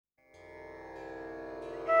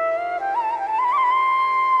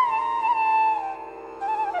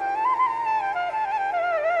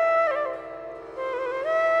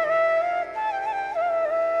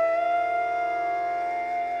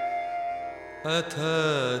अथ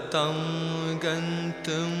तं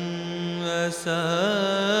गन्तुम्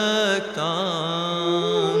असक्तां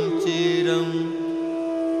चिरम्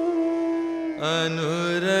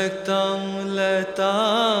अनुरक्तं लता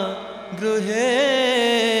गृहे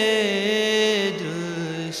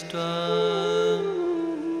दृष्ट्वा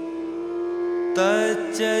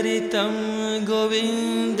तच्चरितं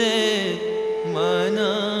गोविन्दे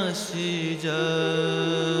मनसि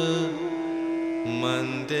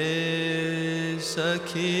मन्दे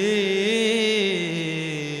सखी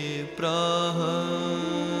प्राह।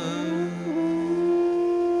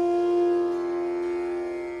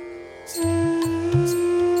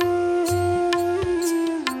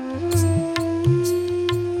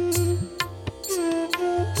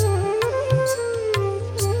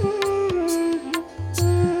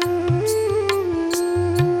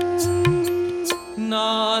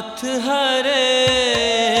 नाथ हरे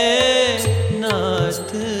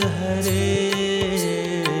नाथ हरे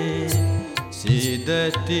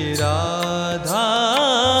सीदति राधा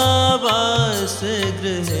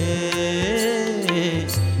वसा-ग्रहे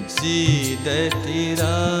सीदति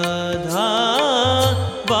राधा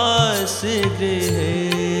वसा-ग्रहे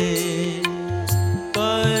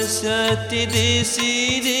पश्यति दिशि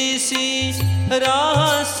दिशि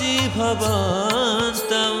राशि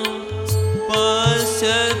भवन्तम्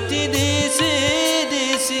पश्यति दिशि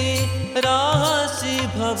दिशि राशि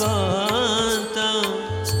भवन्तम्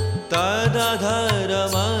तदधर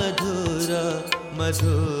मधुर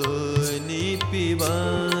मधुनि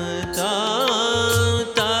पिबन्तम्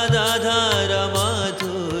तदधर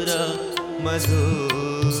मधुर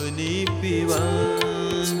मधुनि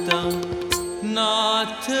पिबन्तम्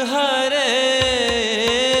नाथ हरे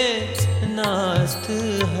नाथ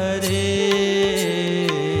हरे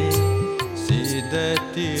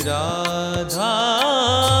सीदति राधा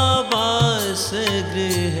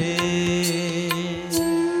वसा-ग्रहे।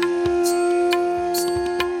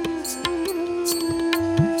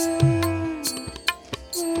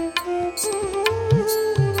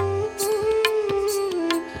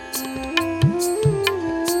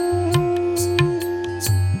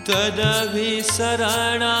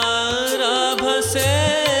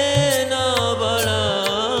 तदभिसरणारभसेन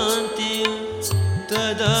बलन्ति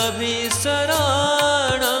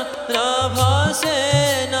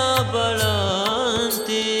तदभिसरणारभसेन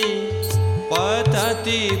बलन्ति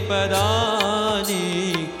पतति पदानि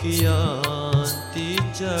कियान्ति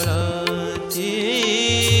चलन्ति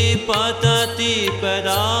पतति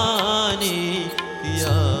पदानि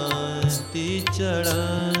कियान्ति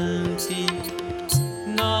चलन्ति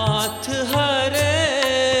नाथ हरे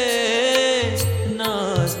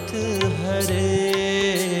नाथ हरे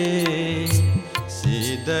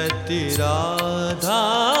सीदति राधा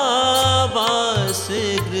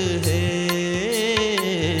वसा-ग्रहे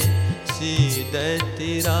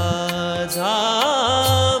सीदति राधा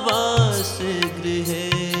वसा-ग्रहे।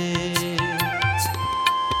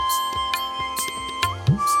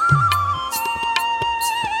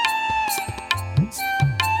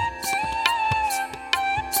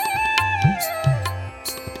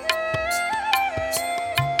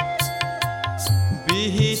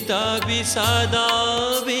 विहिता विषादा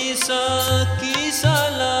विष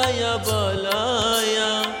किशलय बलय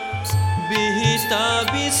विहिता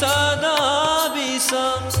विषादा विष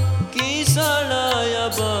किशलय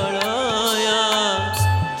बलय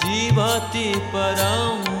जीवति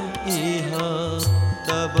परम् इह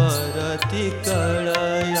तव रति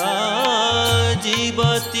कलया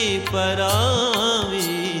जीवति परम्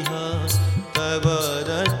इह तव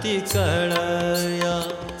रति कलया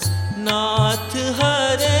नाथ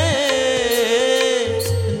हरे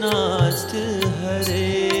नाथ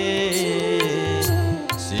हरे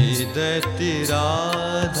सीदति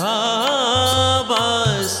राधा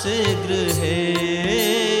वसा-ग्रहे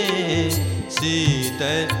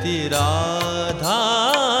सीदति राधा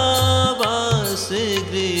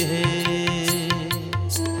वसा-ग्रहे।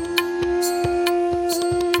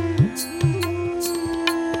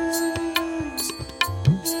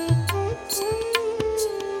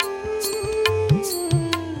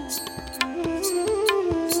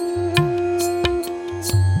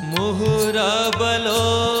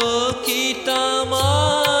 मुहुरवलोकिता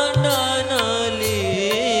माननलीला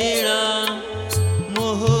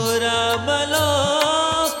मुहुरवलोकिता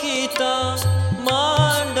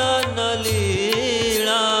माननलीला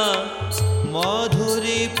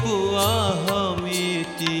मधुरी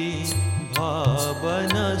पुआहमिति भावनशीला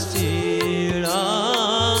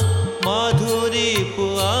मधुरी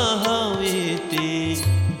पुआहमिति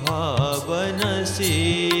भावनशीला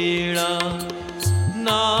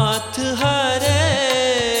नाथ हरे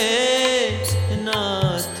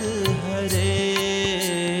नाथ हरे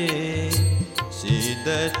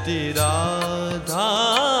सीदति राधा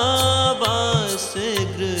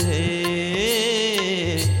वासगृहे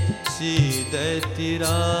सीदति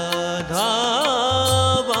राधा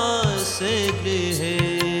वासगृहे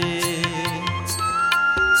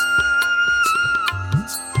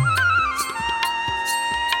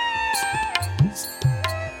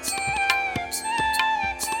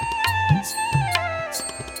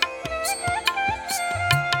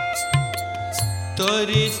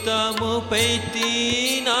त्वरितमुपैति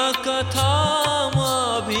न कथामभिसारम्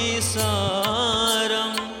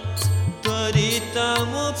त्वरितमुपैति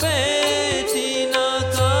न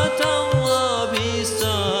कथामभिसारम्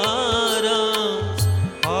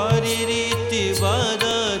हरिरिति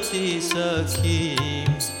वदति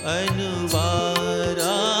सखीम् अनुवारम्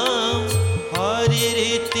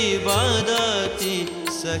हरिरिति वदति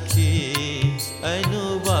सखीम्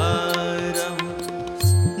अनुवारम्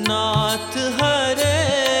नाथ हरे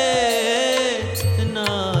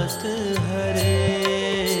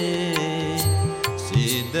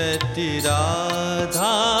सीदति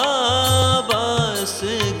राधा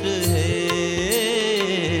वासगृहे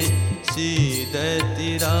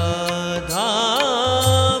सीदति राधा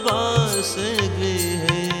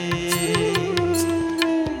वासगृहे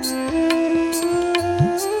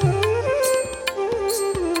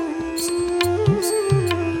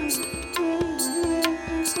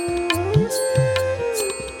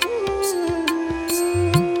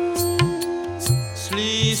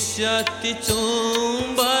श्लीष्यति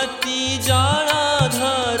चुम्बति जाराधरकल्पम्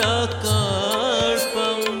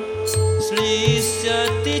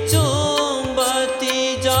श्लीष्यति चुम्बति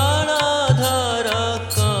जाराधरकल्पम्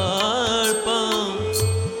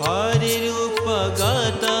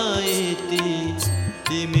हरिरूपगत इति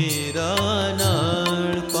तिमिरनल्पम्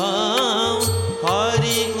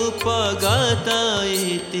हरि उपगत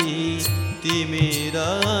इति तिमिरनल्पम्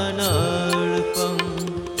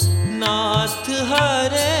नाथ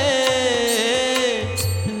हरे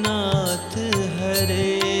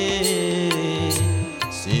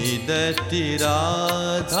सीदति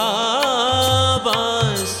राधा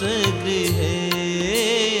वासगृहे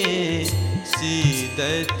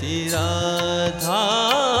सीदति राधा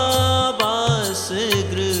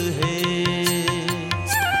वासगृहे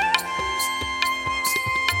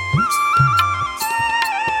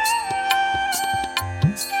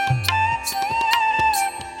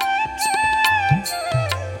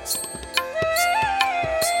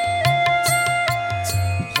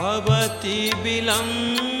भवति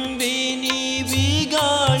विलम्बिनी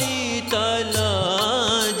विगाडित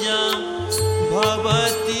लज्जा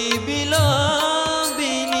भवति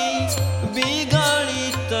विलम्बिनी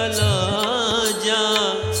विगाडित लज्जा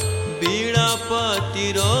वीणापतिरोदिति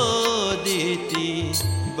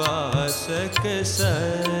वासक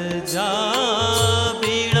सज्जा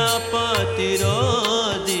वीणापतिरोदिति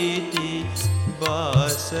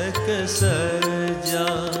वासक सज्जा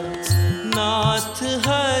नाथ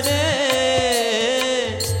हरे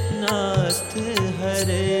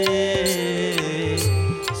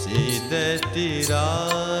सीदति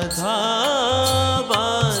Radha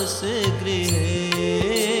वासगृहे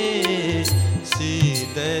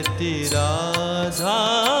सीदति Radha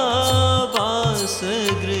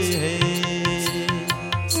वासगृहे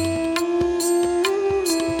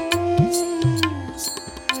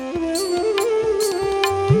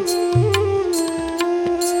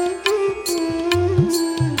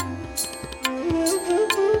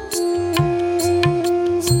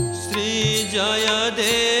Sri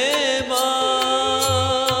Jayadeva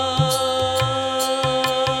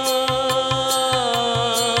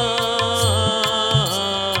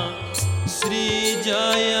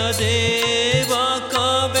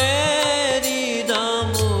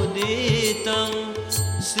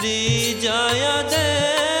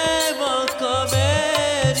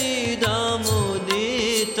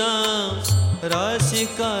Gosvami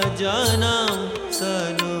Rasika Janam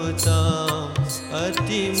Tanutam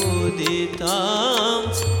Atimuditam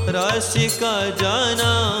Rasika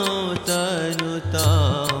Janam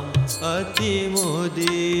Tanutam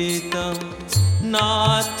Atimuditam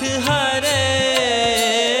Nath Hare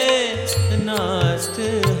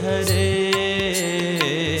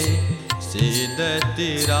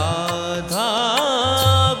Sidati Radha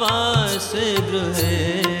Vasa-grhe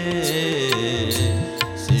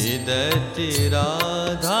Sidati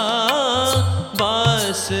Radha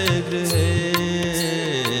Vasa-grhe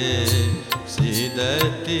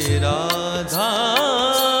Sidati Radha